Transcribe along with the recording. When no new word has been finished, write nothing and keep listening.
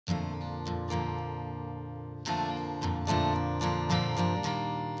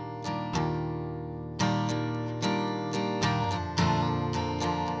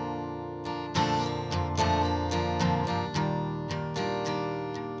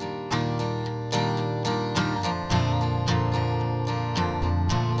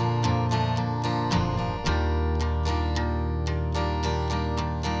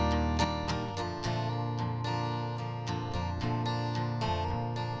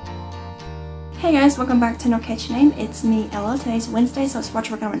Hey guys, welcome back to Nocatchyname. It's me, Ella. Today's Wednesday, so it's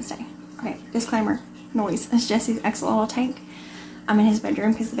Watch Work on Wednesday. Okay, disclaimer, noise. It's Jesse's little tank. I'm in his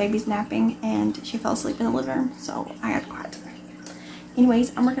bedroom because the baby's napping and she fell asleep in the living room, so I got quiet.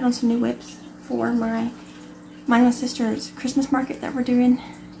 Anyways, I'm working on some new WIPs for mine and my sister's Christmas market that we're doing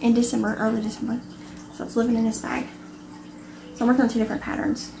in December, early December. So it's living in this bag. So I'm working on two different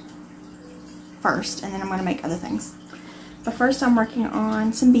patterns first, and then I'm going to make other things. But first I'm working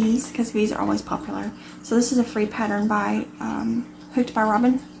on some bees, because bees are always popular. So this is a free pattern by Hooked by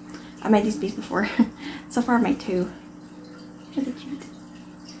Robin. I made these bees before. So far I've made two. Isn't it cute?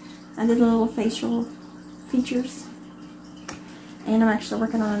 I did the little facial features. And I'm actually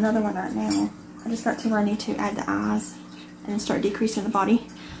working on another one right now. I just got to where I need to add the eyes and then start decreasing the body.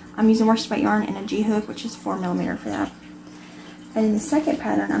 I'm using worsted weight yarn and a G-hook, which is 4mm for that. And in the second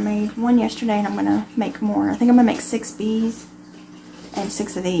pattern, I made one yesterday and I'm going to make more. I think I'm going to make 6 bees and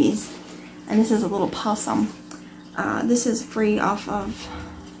 6 of these. And this is a little possum. This is free off of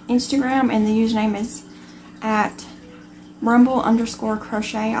Instagram, and the username is at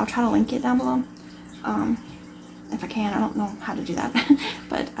rumble_crochet. I'll try to link it down below. If I can. I don't know how to do that.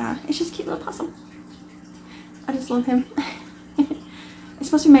 But it's just a cute little possum. I just love him. It's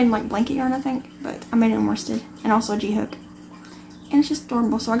supposed to be made in like blanket yarn, I think. But I made it in worsted. And also a G-hook. And it's just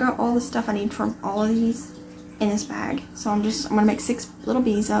adorable. So I got all the stuff I need from all of these in this bag. So I'm gonna make 6 little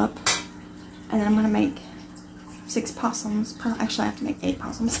bees up, and then I'm gonna make 6 possums. Actually, I have to make 8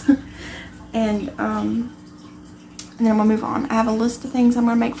 possums. and then I'm gonna move on. I have a list of things I'm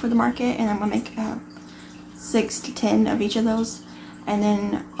gonna make for the market, and I'm gonna make 6 to 10 of each of those. And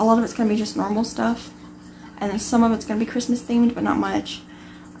then a lot of it's gonna be just normal stuff, and then some of it's gonna be Christmas themed, but not much,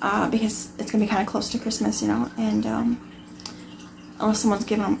 because it's gonna be kind of close to Christmas, you know. And unless someone's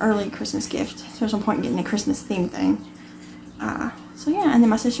giving them early Christmas gift, so there's no point in getting a Christmas themed thing. So yeah, and then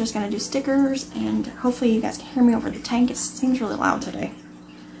my sister's gonna do stickers, and hopefully you guys can hear me over the tank. It seems really loud today,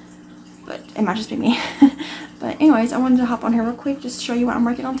 but it might just be me. But anyways, I wanted to hop on here real quick just to show you what I'm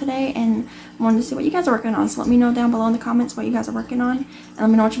working on today, and I wanted to see what you guys are working on. So let me know down below in the comments what you guys are working on, and let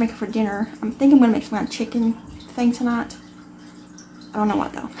me know what you're making for dinner. I'm thinking I'm gonna make some kind of chicken thing tonight. I don't know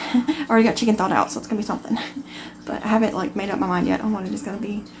what though. I already got chicken thawed out, so it's gonna be something. But I haven't like made up my mind yet on what it is gonna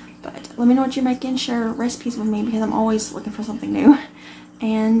be. But let me know what you're making. Share recipes with me, because I'm always looking for something new.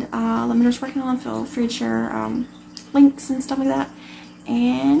 And let me know what you're working on. Feel free to share links and stuff like that.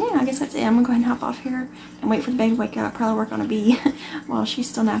 And yeah, I guess that's it. I'm gonna go ahead and hop off here and wait for the baby to wake up. Probably work on a bee while she's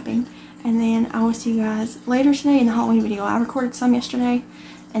still napping. And then I will see you guys later today in the Halloween video. I recorded some yesterday,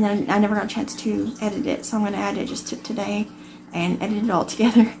 and then I never got a chance to edit it, so I'm gonna add it just to today and edit it all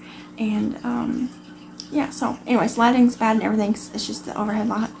together. And yeah, so anyways, lighting's bad and everything. It's just the overhead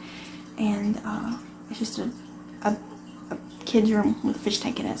light, and it's just a kid's room with a fish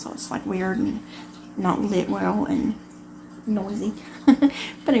tank in it, so it's like weird and not lit well and noisy.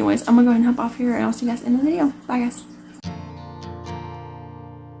 But anyways, I'm gonna go ahead and hop off here, and I'll see you guys in the video. Bye guys.